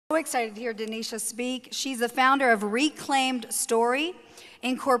So excited to hear Denisha speak. She's the founder of Reclaimed Story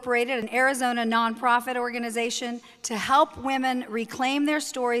Incorporated, an Arizona nonprofit organization to help women reclaim their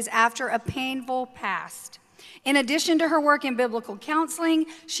stories after a painful past. In addition to her work in biblical counseling,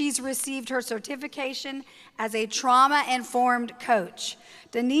 she's received her certification as a trauma-informed coach.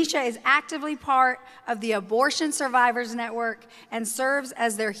 Denisha is actively part of the Abortion Survivors Network and serves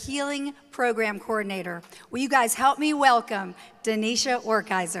as their healing program coordinator. Will you guys help me welcome Denisha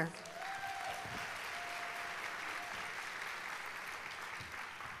Workizer?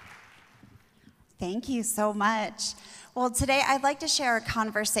 Thank you so much. Well, today I'd like to share a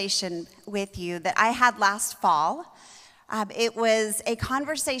conversation with you that I had last fall. It was a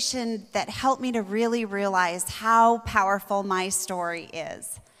conversation that helped me to really realize how powerful my story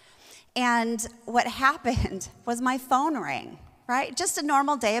is. And what happened was my phone rang, right? Just a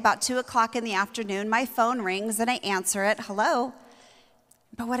normal day, about 2 o'clock in the afternoon, my phone rings and I answer it, hello.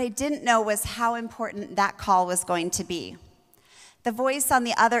 But what I didn't know was how important that call was going to be. The voice on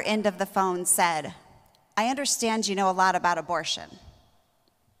the other end of the phone said, I understand you know a lot about abortion.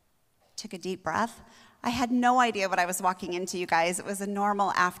 Took a deep breath. I had no idea what I was walking into, you guys. It was a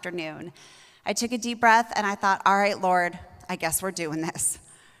normal afternoon. I took a deep breath and I thought, all right, Lord, I guess we're doing this.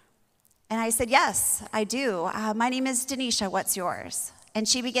 And I said, yes, I do. My name is Denisha, what's yours? And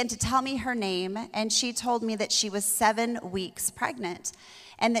she began to tell me her name, and she told me that she was 7 weeks pregnant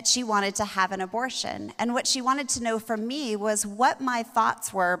and that she wanted to have an abortion. And what she wanted to know from me was what my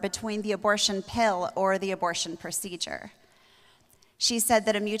thoughts were between the abortion pill or the abortion procedure. She said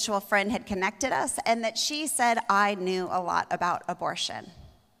that a mutual friend had connected us and that she said I knew a lot about abortion.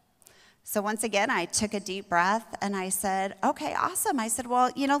 So once again, I took a deep breath and I said, okay, awesome. I said,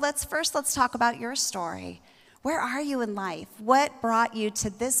 well, let's talk about your story. Where are you in life? What brought you to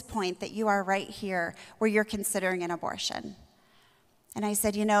this point that you are right here where you're considering an abortion? And I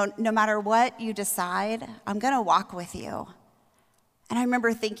said, no matter what you decide, I'm going to walk with you. And I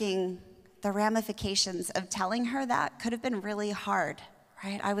remember thinking the ramifications of telling her that could have been really hard,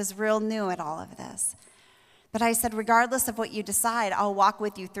 right? I was real new at all of this. But I said, regardless of what you decide, I'll walk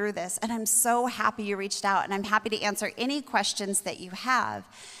with you through this. And I'm so happy you reached out, and I'm happy to answer any questions that you have.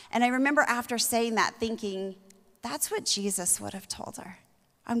 And I remember after saying that thinking, that's what Jesus would have told her.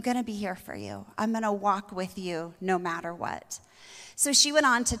 I'm going to be here for you. I'm going to walk with you no matter what. So she went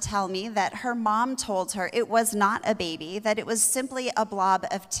on to tell me that her mom told her it was not a baby, that it was simply a blob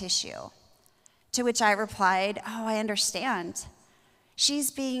of tissue. To which I replied, oh, I understand. She's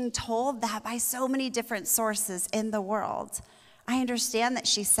being told that by so many different sources in the world. I understand that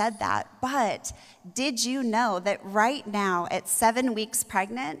she said that, but did you know that right now at 7 weeks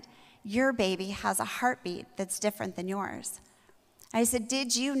pregnant, your baby has a heartbeat that's different than yours? I said,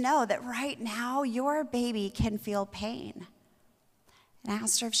 did you know that right now your baby can feel pain? And I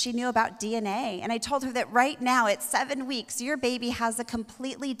asked her if she knew about DNA. And I told her that right now at 7 weeks, your baby has a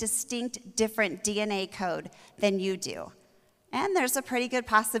completely distinct, different DNA code than you do. And there's a pretty good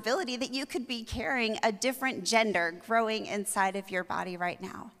possibility that you could be carrying a different gender growing inside of your body right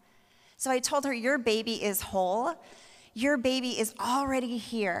now. So I told her, your baby is whole. Your baby is already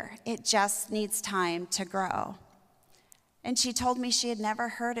here. It just needs time to grow. And she told me she had never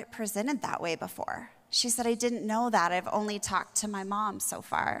heard it presented that way before. She said, I didn't know that. I've only talked to my mom so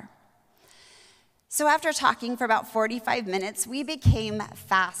far. So after talking for about 45 minutes, we became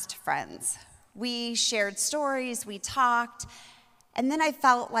fast friends. We shared stories, we talked, and then I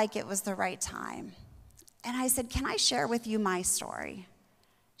felt like it was the right time. And I said, can I share with you my story?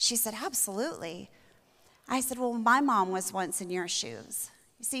 She said, absolutely. I said, well, my mom was once in your shoes.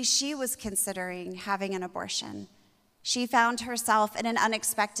 You see, she was considering having an abortion. She found herself in an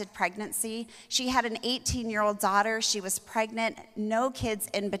unexpected pregnancy. She had an 18-year-old daughter. She was pregnant, no kids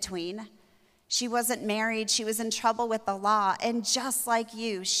in between. She wasn't married. She was in trouble with the law. And just like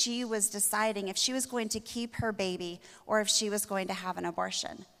you, she was deciding if she was going to keep her baby or if she was going to have an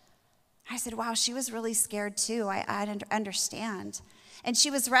abortion. I said, wow, she was really scared too. I understand. And she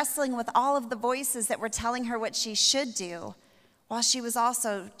was wrestling with all of the voices that were telling her what she should do, while she was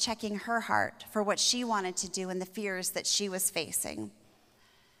also checking her heart for what she wanted to do and the fears that she was facing.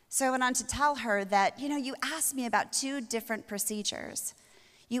 So I went on to tell her that, you asked me about 2 different procedures.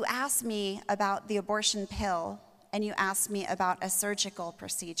 You asked me about the abortion pill, and you asked me about a surgical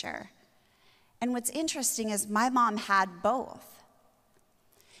procedure. And what's interesting is my mom had both.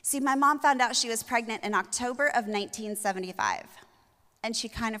 See, my mom found out she was pregnant in October of 1975, and she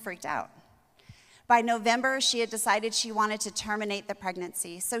kind of freaked out. By November, she had decided she wanted to terminate the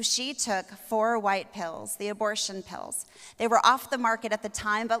pregnancy, so she took 4 white pills, the abortion pills. They were off the market at the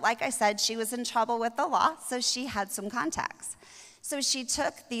time, but like I said, she was in trouble with the law, so she had some contacts. So she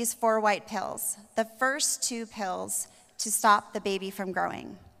took these 4 white pills, the first 2 pills to stop the baby from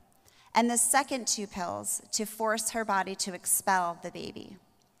growing, and the second 2 pills to force her body to expel the baby.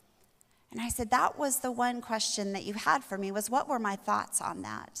 And I said, that was the one question that you had for me, was what were my thoughts on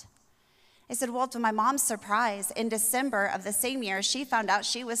that? I said, well, to my mom's surprise, in December of the same year, she found out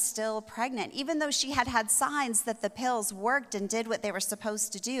she was still pregnant. Even though she had had signs that the pills worked and did what they were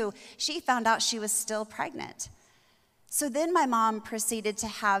supposed to do, she found out she was still pregnant. So then my mom proceeded to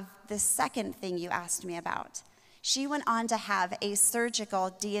have the second thing you asked me about. She went on to have a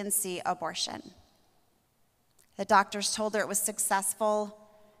surgical DNC abortion. The doctors told her it was successful,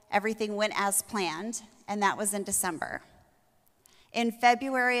 everything went as planned, and that was in December. In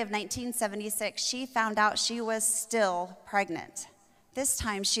February of 1976, she found out she was still pregnant. This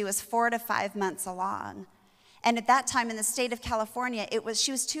time, she was 4 to 5 months along. And at that time in the state of California,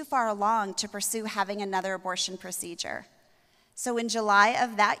 she was too far along to pursue having another abortion procedure. So in July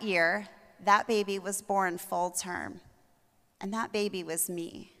of that year, that baby was born full term. And that baby was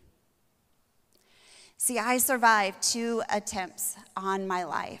me. See, I survived 2 attempts on my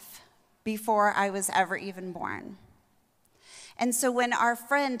life before I was ever even born. And so when our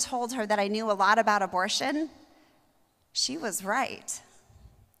friend told her that I knew a lot about abortion, she was right.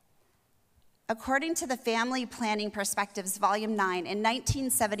 According to the Family Planning Perspectives, Volume 9, in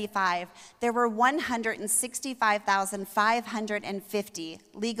 1975, there were 165,550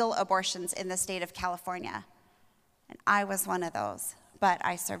 legal abortions in the state of California. And I was one of those, but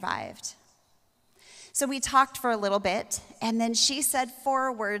I survived. So we talked for a little bit, and then she said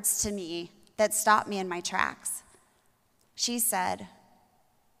 4 words to me that stopped me in my tracks. She said,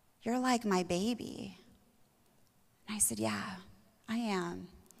 "You're like my baby." And I said, "Yeah, I am.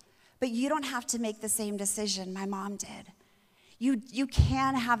 But you don't have to make the same decision my mom did. You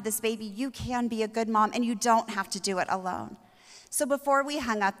can have this baby, you can be a good mom, and you don't have to do it alone." So before we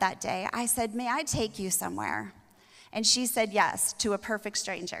hung up that day, I said, "May I take you somewhere?" And she said yes, to a perfect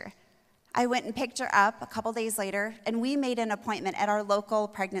stranger. I went and picked her up a couple days later, and we made an appointment at our local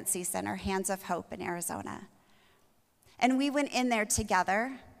pregnancy center, Hands of Hope in Arizona. And we went in there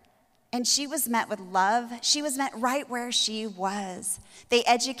together, and she was met with love. She was met right where she was. They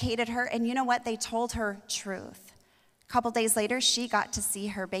educated her, and you know what? They told her truth. A couple days later, she got to see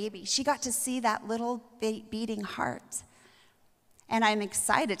her baby. She got to see that little beating heart. And I'm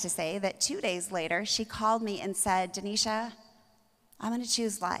excited to say that 2 days later, she called me and said, "Denisha, I'm going to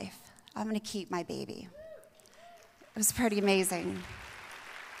choose life. I'm going to keep my baby." It was pretty amazing.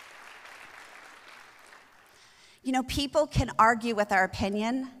 You know, people can argue with our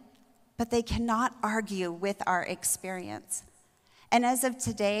opinion, but they cannot argue with our experience. And as of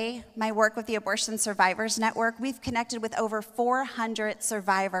today, my work with the Abortion Survivors Network, we've connected with over 400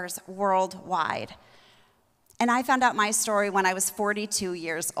 survivors worldwide. And I found out my story when I was 42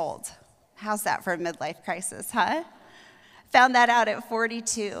 years old. How's that for a midlife crisis, huh? Found that out at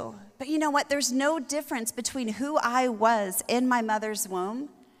 42. But you know what? There's no difference between who I was in my mother's womb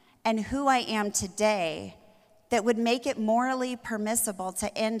and who I am today that would make it morally permissible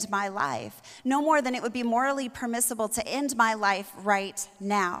to end my life. No more than it would be morally permissible to end my life right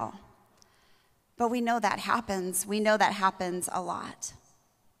now. But we know that happens. We know that happens a lot.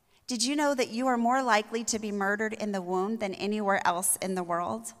 Did you know that you are more likely to be murdered in the womb than anywhere else in the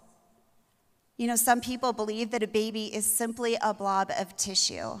world? You know, some people believe that a baby is simply a blob of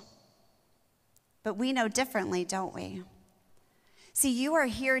tissue. But we know differently, don't we? See, you are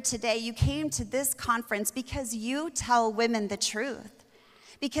here today. You came to this conference because you tell women the truth,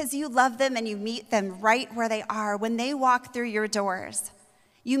 because you love them and you meet them right where they are. When they walk through your doors,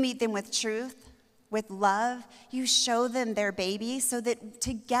 you meet them with truth, with love. You show them their baby so that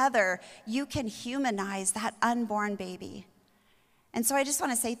together you can humanize that unborn baby. And so I just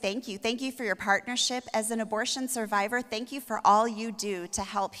want to say thank you. Thank you for your partnership as an abortion survivor. Thank you for all you do to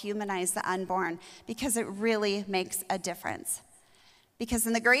help humanize the unborn, because it really makes a difference. Because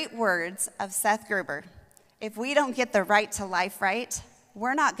in the great words of Seth Gruber, if we don't get the right to life right,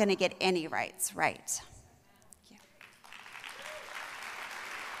 we're not going to get any rights right.